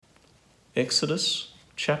Exodus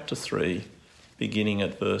chapter 3, beginning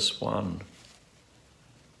at verse 1.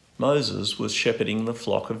 Moses was shepherding the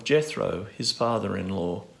flock of Jethro, his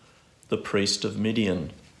father-in-law, the priest of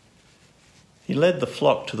Midian. He led the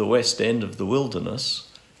flock to the west end of the wilderness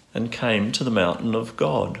and came to the mountain of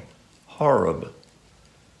God, Horeb.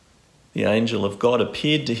 The angel of God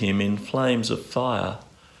appeared to him in flames of fire,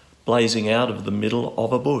 blazing out of the middle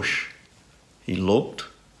of a bush. He looked.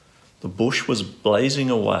 The bush was blazing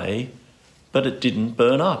away, but it didn't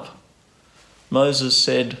burn up. Moses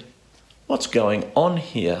said, "What's going on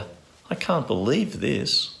here? I can't believe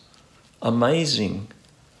this. Amazing.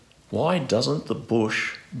 Why doesn't the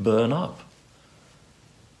bush burn up?"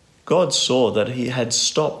 God saw that he had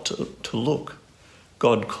stopped to look.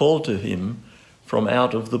 God called to him from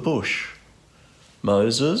out of the bush,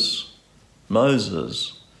 "Moses,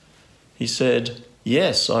 Moses." He said,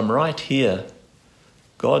 "Yes, I'm right here."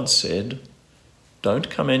 God said,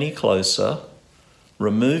 "Don't come any closer.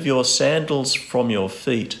 Remove your sandals from your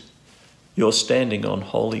feet. You're standing on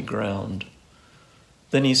holy ground."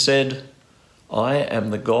 Then he said, "I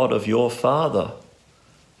am the God of your father,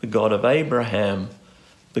 the God of Abraham,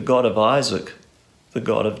 the God of Isaac, the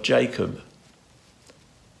God of Jacob."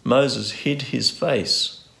 Moses hid his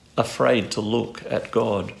face, afraid to look at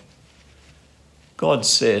God. God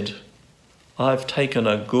said, "I've taken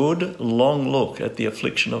a good, long look at the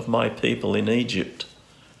affliction of my people in Egypt.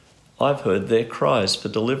 I've heard their cries for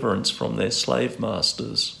deliverance from their slave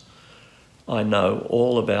masters. I know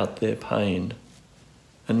all about their pain.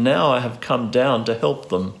 And now I have come down to help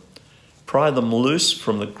them, pry them loose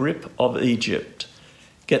from the grip of Egypt,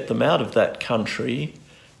 get them out of that country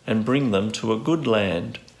and bring them to a good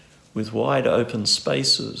land with wide open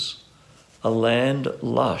spaces, a land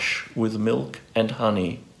lush with milk and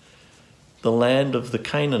honey, the land of the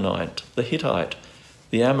Canaanite, the Hittite,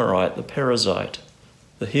 the Amorite, the Perizzite,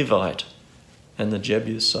 the Hivite, and the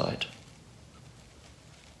Jebusite.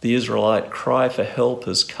 The Israelite cry for help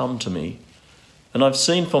has come to me, and I've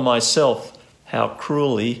seen for myself how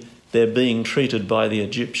cruelly they're being treated by the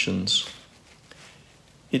Egyptians.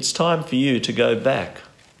 It's time for you to go back.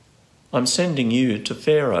 I'm sending you to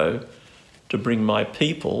Pharaoh to bring my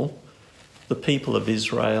people, the people of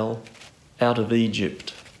Israel, out of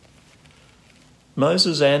Egypt."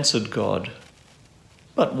 Moses answered God,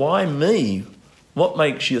 "But why me? What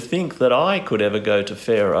makes you think that I could ever go to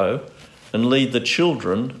Pharaoh and lead the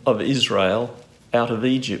children of Israel out of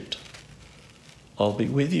Egypt?" "I'll be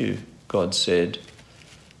with you," God said,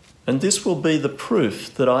 "and this will be the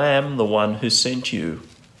proof that I am the one who sent you.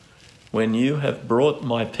 When you have brought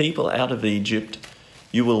my people out of Egypt,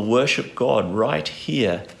 you will worship God right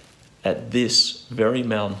here at this very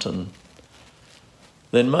mountain."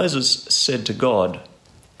 Then Moses said to God,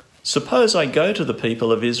 "Suppose I go to the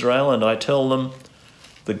people of Israel and I tell them,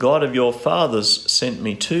 'The God of your fathers sent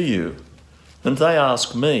me to you,' and they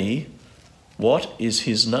ask me, 'What is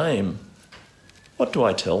his name?' What do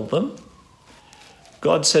I tell them?"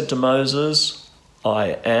 God said to Moses,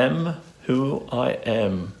 "I am who I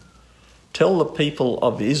am. Tell the people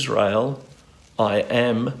of Israel, 'I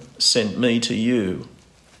am sent me to you.'"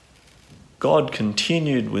 God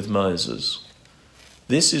continued with Moses,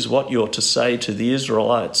 "This is what you're to say to the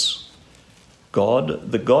Israelites.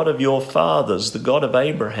 God, the God of your fathers, the God of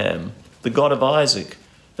Abraham, the God of Isaac,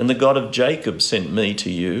 and the God of Jacob sent me to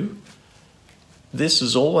you. This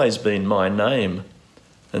has always been my name,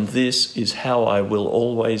 and this is how I will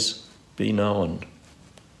always be known."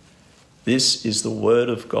 This is the word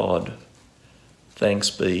of God. Thanks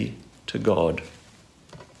be to God.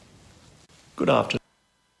 Good afternoon.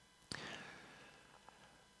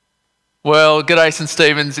 Well, g'day St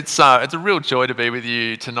Stephen's. It's a real joy to be with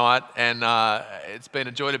you tonight, and it's been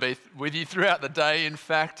a joy to be with you throughout the day. In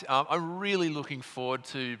fact, I'm really looking forward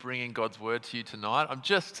to bringing God's word to you tonight. I'm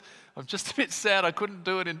just a bit sad I couldn't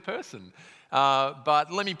do it in person,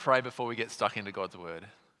 but let me pray before we get stuck into God's word.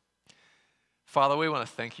 Father, we want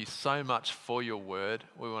to thank you so much for your word.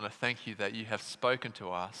 We want to thank you that you have spoken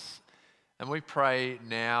to us. And we pray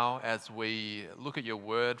now as we look at your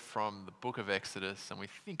word from the book of Exodus and we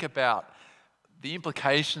think about the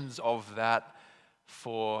implications of that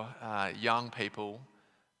for young people,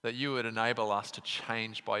 that you would enable us to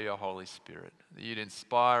change by your Holy Spirit, that you'd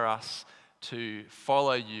inspire us to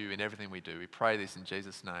follow you in everything we do. We pray this in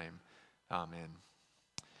Jesus' name. Amen.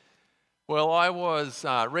 Well, I was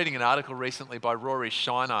reading an article recently by Rory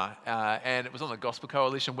Shiner, and it was on the Gospel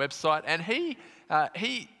Coalition website, and he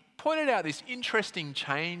pointed out this interesting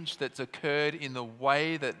change that's occurred in the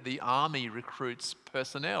way that the army recruits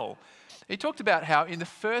personnel. He talked about how in the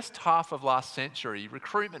first half of last century,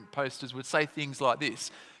 recruitment posters would say things like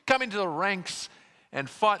this: "Come into the ranks and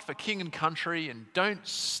fight for king and country and don't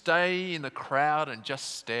stay in the crowd and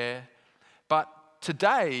just stare. But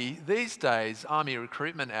today, these days, army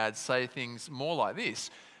recruitment ads say things more like this: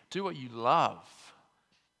 do what you love,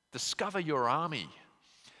 discover your army.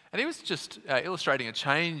 And he was just illustrating a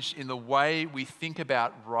change in the way we think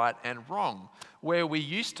about right and wrong, where we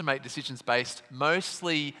used to make decisions based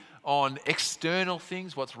mostly on external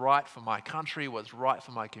things: what's right for my country, what's right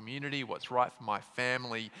for my community, what's right for my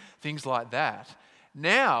family, things like that.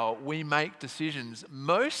 Now we make decisions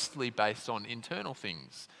mostly based on internal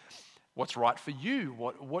things. What's right for you,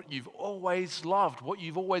 what you've always loved, what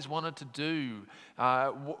you've always wanted to do,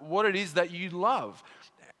 what it is that you love.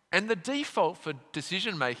 And the default for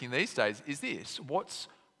decision making these days is this: what's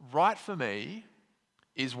right for me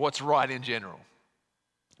is what's right in general.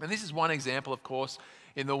 And this is one example, of course,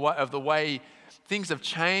 of the way things have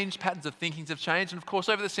changed, patterns of thinking have changed. And of course,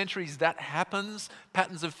 over the centuries that happens,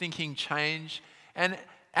 patterns of thinking change. And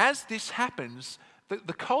as this happens,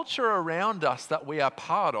 the culture around us that we are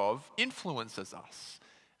part of influences us.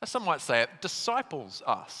 As some might say, it disciples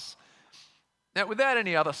us. Now, without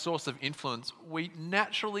any other source of influence, we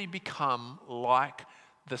naturally become like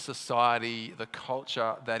the society, the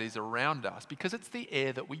culture that is around us, because it's the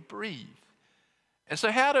air that we breathe. And so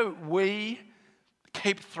how do we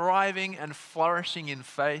keep thriving and flourishing in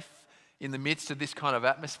faith in the midst of this kind of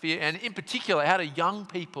atmosphere? And in particular, how do young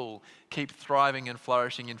people keep thriving and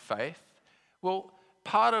flourishing in faith? Well,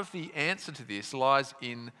 part of the answer to this lies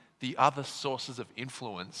in the other sources of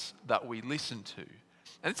influence that we listen to.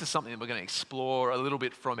 And this is something that we're going to explore a little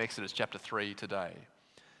bit from Exodus chapter 3 today.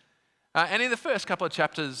 And in the first couple of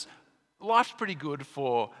chapters, life's pretty good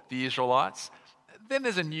for the Israelites. Then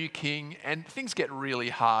there's a new king, and things get really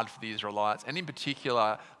hard for the Israelites. And in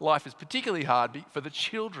particular, life is particularly hard for the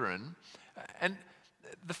children. And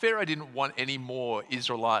the Pharaoh didn't want any more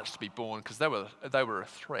Israelites to be born because they were a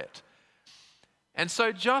threat. And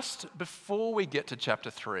so just before we get to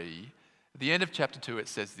chapter 3, at the end of chapter 2, it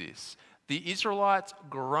says this: the Israelites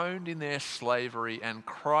groaned in their slavery and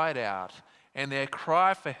cried out, and their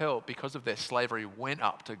cry for help because of their slavery went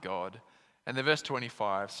up to God. And then verse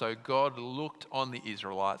 25, so God looked on the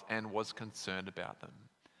Israelites and was concerned about them.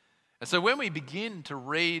 And so when we begin to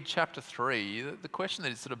read chapter 3, the question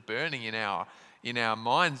that is sort of burning in our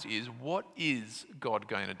minds is, what is God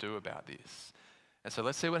going to do about this? And so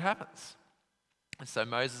let's see what happens. And so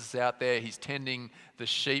Moses is out there, he's tending the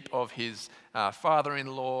sheep of his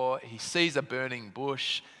father-in-law. He sees a burning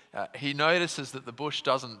bush. He notices that the bush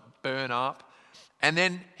doesn't burn up. And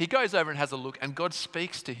then he goes over and has a look, and God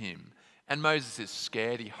speaks to him. And Moses is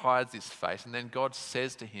scared, he hides his face. And then God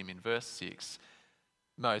says to him in verse 6,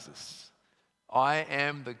 Moses, I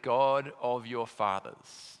am the God of your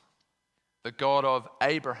fathers, the God of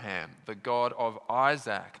Abraham, the God of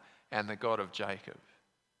Isaac, and the God of Jacob.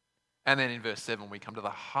 And then in verse 7, we come to the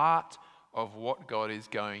heart of what God is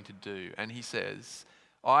going to do. And he says,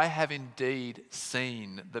 I have indeed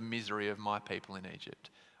seen the misery of my people in Egypt.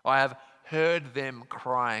 I have heard them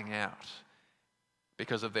crying out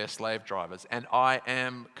because of their slave drivers, and I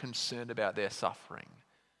am concerned about their suffering.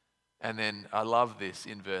 And then I love this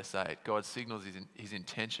in verse 8. God signals his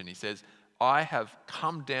intention. He says, I have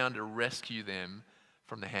come down to rescue them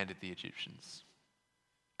from the hand of the Egyptians.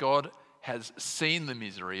 God has seen the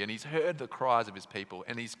misery and he's heard the cries of his people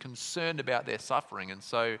and he's concerned about their suffering, and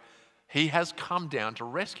so he has come down to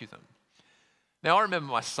rescue them. Now, I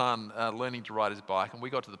remember my son learning to ride his bike, and we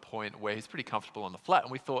got to the point where he's pretty comfortable on the flat,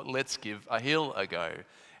 and we thought, let's give a hill a go.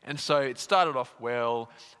 And so it started off well.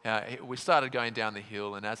 We started going down the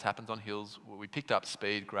hill, and as happens on hills, we picked up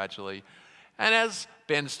speed gradually. And as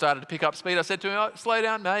Ben started to pick up speed, I said to him, oh, slow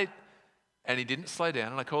down, mate. And he didn't slow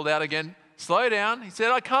down, and I called out again, slow down. He said,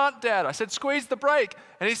 I can't, Dad. I said, squeeze the brake.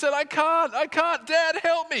 And he said, I can't, Dad,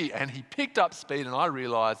 help me. And he picked up speed, and I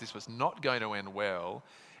realized this was not going to end well,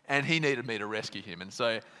 and he needed me to rescue him. And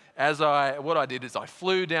so what I did is I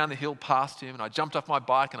flew down the hill past him, and I jumped off my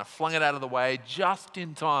bike and I flung it out of the way just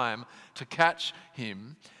in time to catch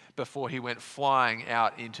him before he went flying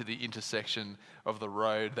out into the intersection of the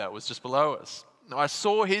road that was just below us. I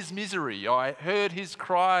saw his misery. I heard his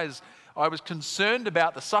cries. I was concerned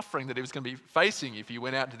about the suffering that he was going to be facing if he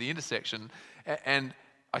went out to the intersection, and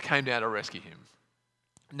I came down to rescue him.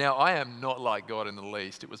 Now, I am not like God in the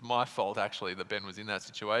least. It was my fault, actually, that Ben was in that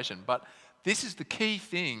situation. But this is the key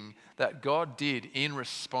thing that God did in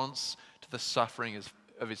response to the suffering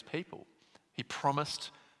of his people. He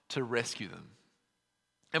promised to rescue them.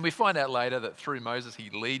 And we find out later that through Moses, he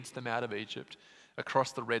leads them out of Egypt,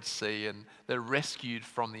 across the Red Sea, and they're rescued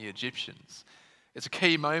from the Egyptians. It's a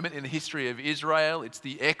key moment in the history of Israel. It's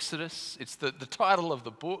the Exodus. It's the title of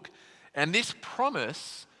the book. And this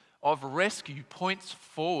promise of rescue points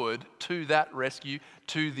forward to that rescue,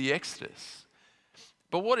 to the Exodus.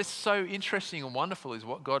 But what is so interesting and wonderful is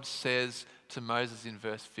what God says to Moses in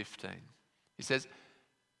verse 15. He says,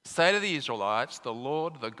 "Say to the Israelites, the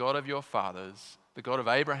Lord, the God of your fathers, the God of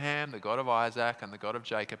Abraham, the God of Isaac, and the God of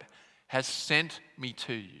Jacob, has sent me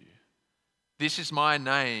to you. This is my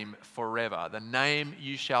name forever, the name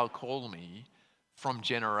you shall call me from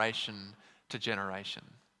generation to generation."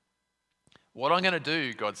 What I'm going to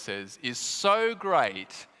do, God says, is so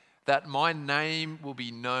great that my name will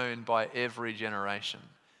be known by every generation.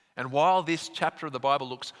 And while this chapter of the Bible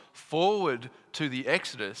looks forward to the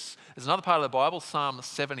Exodus, there's another part of the Bible, Psalm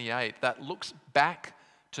 78, that looks back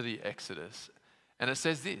to the Exodus. And it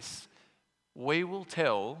says this: "We will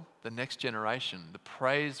tell the next generation the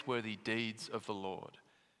praiseworthy deeds of the Lord,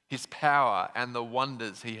 his power and the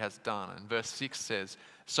wonders he has done." And verse 6 says,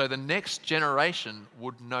 "So the next generation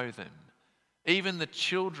would know them, even the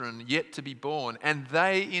children yet to be born, and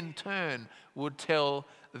they in turn would tell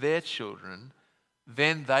their children.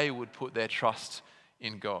 Then they would put their trust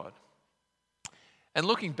in God." And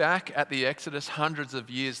looking back at the Exodus hundreds of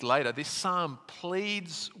years later, this psalm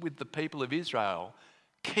pleads with the people of Israel,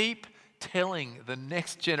 keep telling the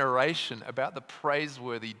next generation about the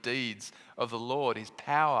praiseworthy deeds of the Lord, his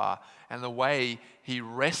power, and the way he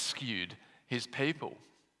rescued his people.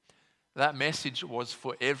 That message was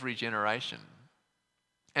for every generation.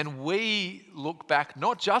 And we look back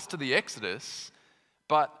not just to the Exodus,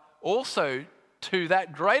 but also to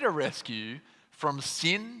that greater rescue from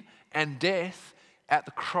sin and death at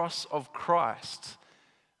the cross of Christ.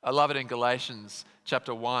 I love it in Galatians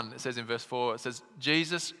chapter 1. It says in verse 4, it says,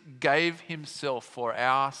 "Jesus gave himself for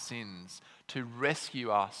our sins to rescue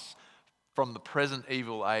us from the present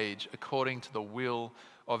evil age, according to the will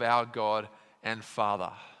of our God and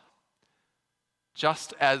Father."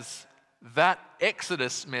 Just as that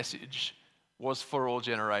Exodus message was for all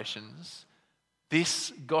generations,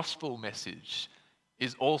 this gospel message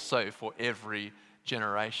is also for every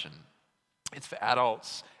generation. It's for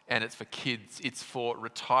adults and it's for kids. It's for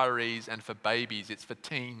retirees and for babies. It's for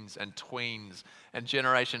teens and tweens and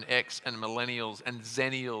Generation X and millennials and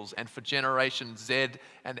zennials and for Generation Z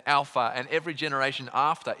and Alpha and every generation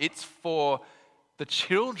after. It's for the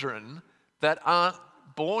children that aren't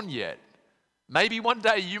born yet. Maybe one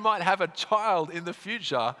day you might have a child in the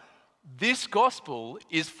future. This gospel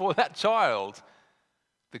is for that child.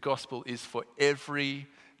 The gospel is for every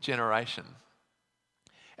generation.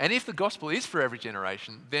 And if the gospel is for every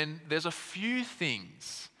generation, then there's a few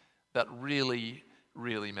things that really,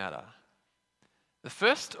 really matter. The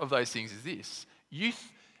first of those things is this: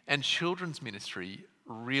 youth and children's ministry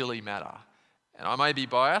really matter. And I may be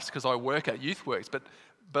biased because I work at YouthWorks,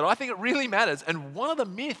 but I think it really matters. And one of the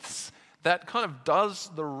myths that kind of does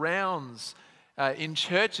the rounds in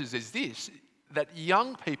churches is this: that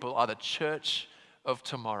young people are the church of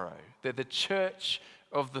tomorrow. They're the church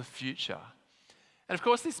of the future. And of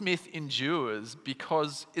course, this myth endures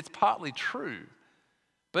because it's partly true.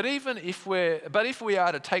 But if we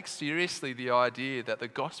are to take seriously the idea that the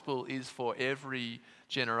gospel is for every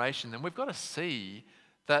generation, then we've got to see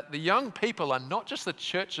that the young people are not just the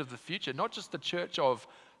church of the future, not just the church of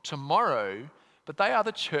tomorrow, but they are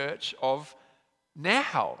the church of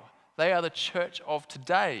now. They are the church of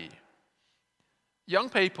today. Young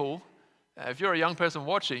people, if you're a young person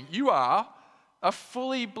watching, you are a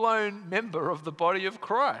fully blown member of the body of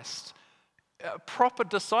Christ, a proper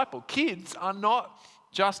disciple. Kids are not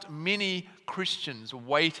just mini Christians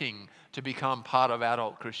waiting to become part of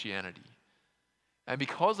adult Christianity. And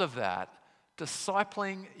because of that,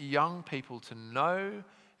 discipling young people to know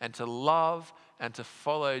and to love and to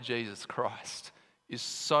follow Jesus Christ is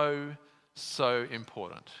so, so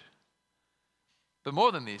important. But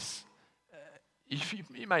more than this,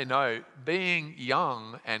 you may know, being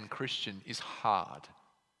young and Christian is hard.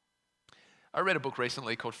 I read a book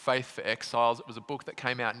recently called Faith for Exiles. It was a book that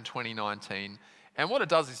came out in 2019. And what it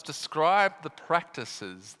does is describe the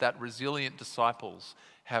practices that resilient disciples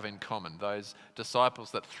have in common, those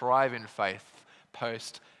disciples that thrive in faith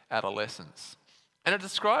post-adolescence. And it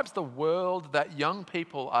describes the world that young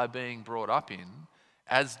people are being brought up in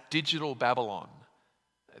as digital Babylon,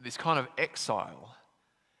 this kind of exile.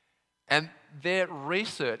 And their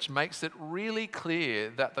research makes it really clear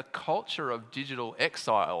that the culture of digital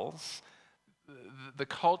exiles, the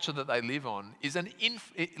culture that they live in, is an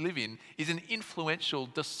influential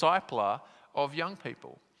discipler of young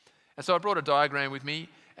people. And so I brought a diagram with me,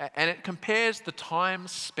 and it compares the time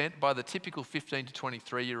spent by the typical 15 to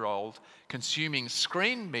 23-year-old consuming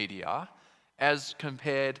screen media as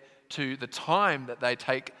compared to the time that they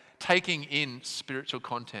taking in spiritual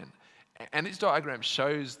content. And this diagram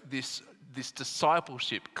shows this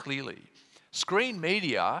discipleship clearly. Screen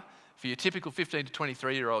media for your typical 15 to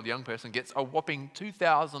 23-year-old young person gets a whopping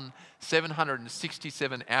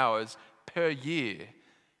 2,767 hours per year,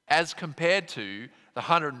 as compared to the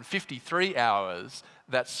 153 hours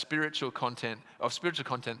that spiritual content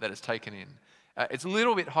that is taken in. It's a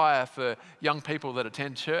little bit higher for young people that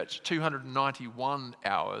attend church, 291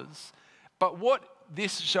 hours. But what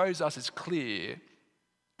this shows us is clear,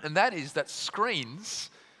 and that is that screens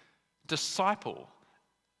disciple,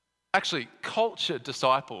 actually culture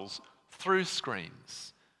disciples through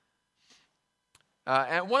screens.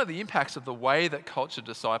 And one of the impacts of the way that culture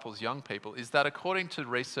disciples young people is that, according to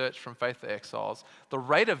research from Faith for Exiles, the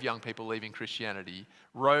rate of young people leaving Christianity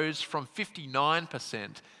rose from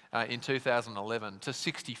 59% in 2011 to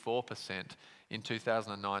 64% in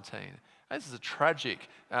 2019. This is a tragic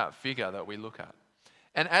figure that we look at.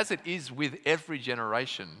 And as it is with every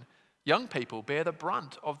generation, young people bear the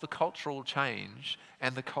brunt of the cultural change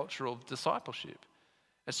and the cultural discipleship.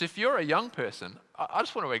 And so if you're a young person, I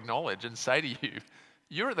just want to acknowledge and say to you,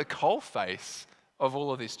 you're at the coalface of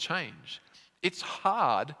all of this change. It's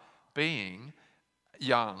hard being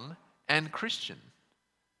young and Christian.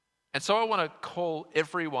 And so I want to call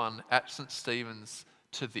everyone at St. Stephen's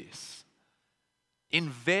to this.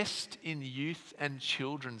 Invest in youth and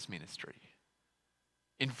children's ministry.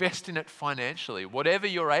 Invest in it financially. Whatever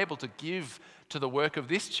you're able to give to the work of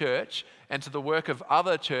this church and to the work of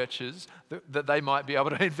other churches that they might be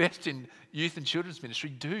able to invest in youth and children's ministry,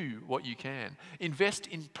 do what you can. Invest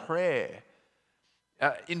in prayer.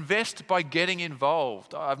 Invest by getting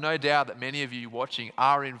involved. I've no doubt that many of you watching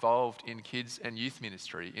are involved in kids and youth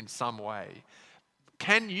ministry in some way.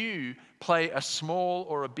 Can you play a small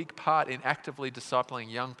or a big part in actively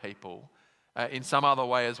discipling young people in some other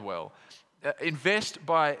way as well? Invest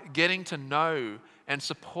by getting to know and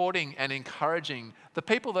supporting and encouraging the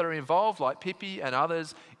people that are involved, like Pippi and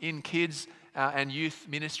others, in kids and youth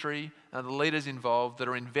ministry, the leaders involved that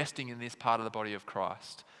are investing in this part of the body of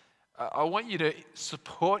Christ. I want you to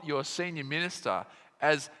support your senior minister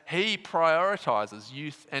as he prioritises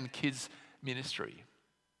youth and kids ministry.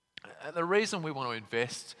 And the reason we want to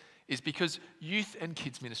invest is because youth and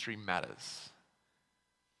kids ministry matters.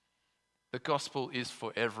 The gospel is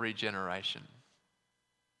for every generation.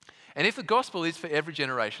 And if the gospel is for every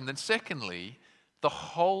generation, then secondly, the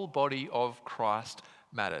whole body of Christ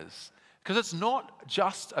matters. Because it's not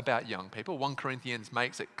just about young people. 1 Corinthians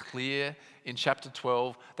makes it clear in chapter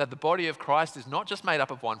 12 that the body of Christ is not just made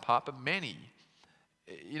up of one part, but many.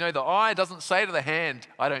 You know, the eye doesn't say to the hand,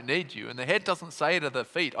 I don't need you, and the head doesn't say to the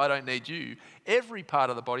feet, I don't need you. Every part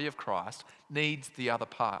of the body of Christ needs the other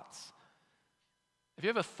parts. Have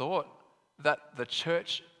you ever thought that the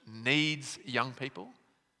church needs young people?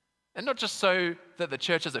 And not just so that the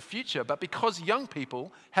church has a future, but because young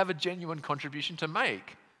people have a genuine contribution to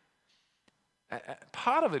make.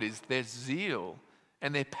 Part of it is their zeal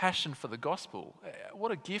and their passion for the gospel.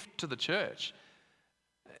 What a gift to the church.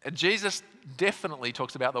 Jesus definitely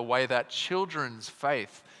talks about the way that children's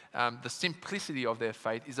faith, the simplicity of their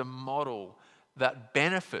faith, is a model that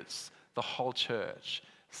benefits the whole church.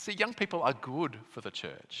 See, young people are good for the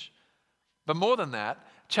church. But more than that,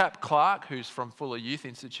 Chap Clark, who's from Fuller Youth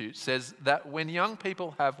Institute, says that when young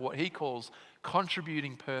people have what he calls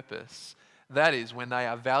contributing purpose, that is, when they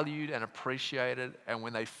are valued and appreciated and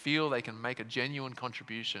when they feel they can make a genuine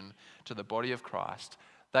contribution to the body of Christ,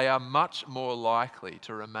 they are much more likely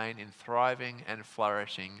to remain in thriving and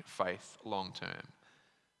flourishing faith long term.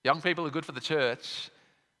 Young people are good for the church,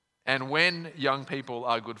 and when young people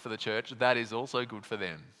are good for the church, that is also good for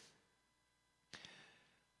them.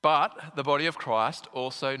 But the body of Christ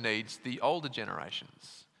also needs the older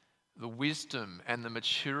generations. The wisdom and the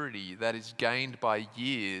maturity that is gained by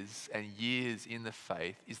years and years in the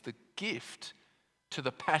faith is the gift to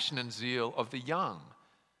the passion and zeal of the young.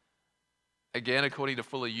 Again, according to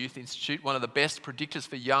Fuller Youth Institute, one of the best predictors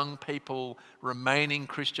for young people remaining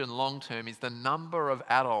Christian long term is the number of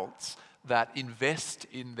adults that invest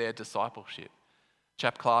in their discipleship.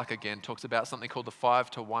 Chap Clark again talks about something called the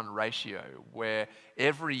 5-to-1 ratio, where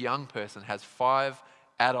every young person has 5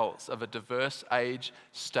 adults of a diverse age,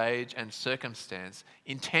 stage, and circumstance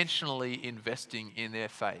intentionally investing in their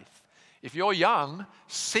faith. If you're young,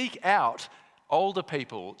 seek out older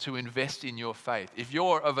people to invest in your faith. If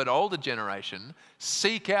you're of an older generation,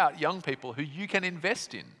 seek out young people who you can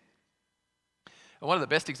invest in. And one of the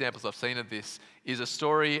best examples I've seen of this is a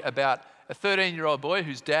story about a 13-year-old boy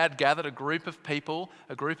whose dad gathered a group of people,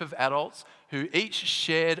 a group of adults, who each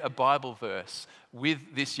shared a Bible verse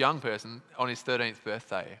with this young person on his 13th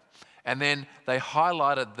birthday. And then they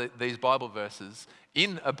highlighted these Bible verses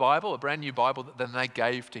in a Bible, a brand new Bible that then they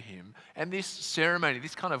gave to him. And this ceremony,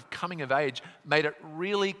 this kind of coming of age, made it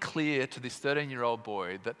really clear to this 13-year-old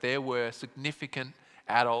boy that there were significant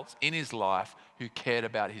adults in his life who cared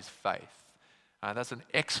about his faith. That's an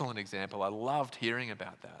excellent example. I loved hearing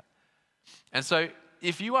about that. And so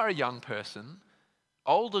if you are a young person,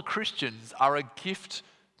 older Christians are a gift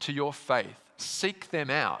to your faith. Seek them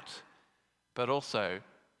out, but also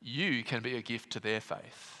you can be a gift to their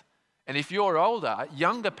faith. And if you're older,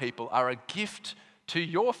 younger people are a gift to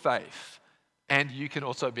your faith, and you can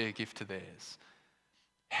also be a gift to theirs.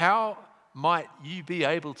 How might you be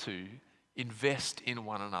able to invest in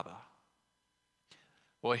one another?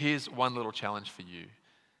 Well, here's one little challenge for you.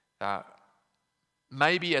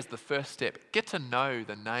 Maybe as the first step, get to know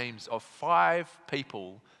the names of 5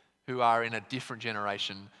 people who are in a different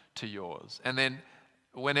generation to yours. And then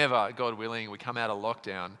whenever, God willing, we come out of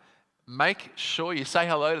lockdown, make sure you say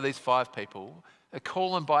hello to these 5 people,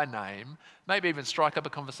 call them by name, maybe even strike up a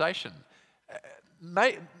conversation.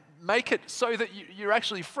 Make it so that you're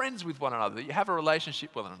actually friends with one another, that you have a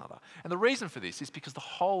relationship with one another. And the reason for this is because the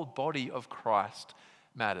whole body of Christ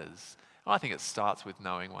matters. I think it starts with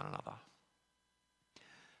knowing one another.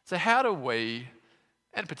 So how do we,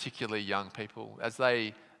 and particularly young people, as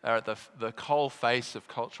they are at the cold face of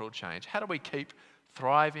cultural change, how do we keep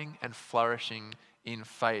thriving and flourishing in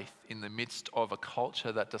faith in the midst of a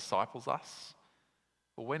culture that disciples us?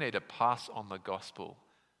 Well, we need to pass on the gospel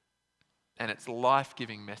and its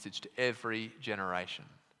life-giving message to every generation.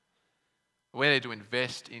 We need to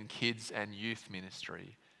invest in kids and youth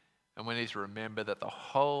ministry, and we need to remember that the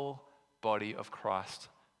whole body of Christ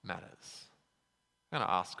matters. I'm going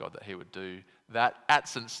to ask God that he would do that at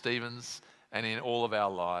St. Stephen's and in all of our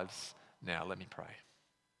lives. Now, let me pray.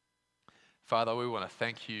 Father, we want to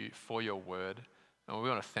thank you for your word, and we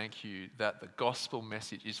want to thank you that the gospel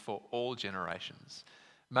message is for all generations.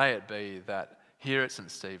 May it be that here at St.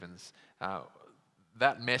 Stephen's,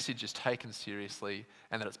 that message is taken seriously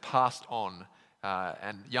and that it's passed on,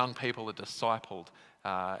 and young people are discipled,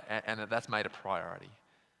 and that's made a priority.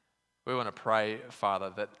 We want to pray,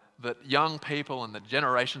 Father, that young people and the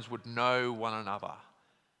generations would know one another.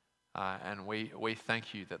 And we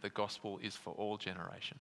thank you that the gospel is for all generations.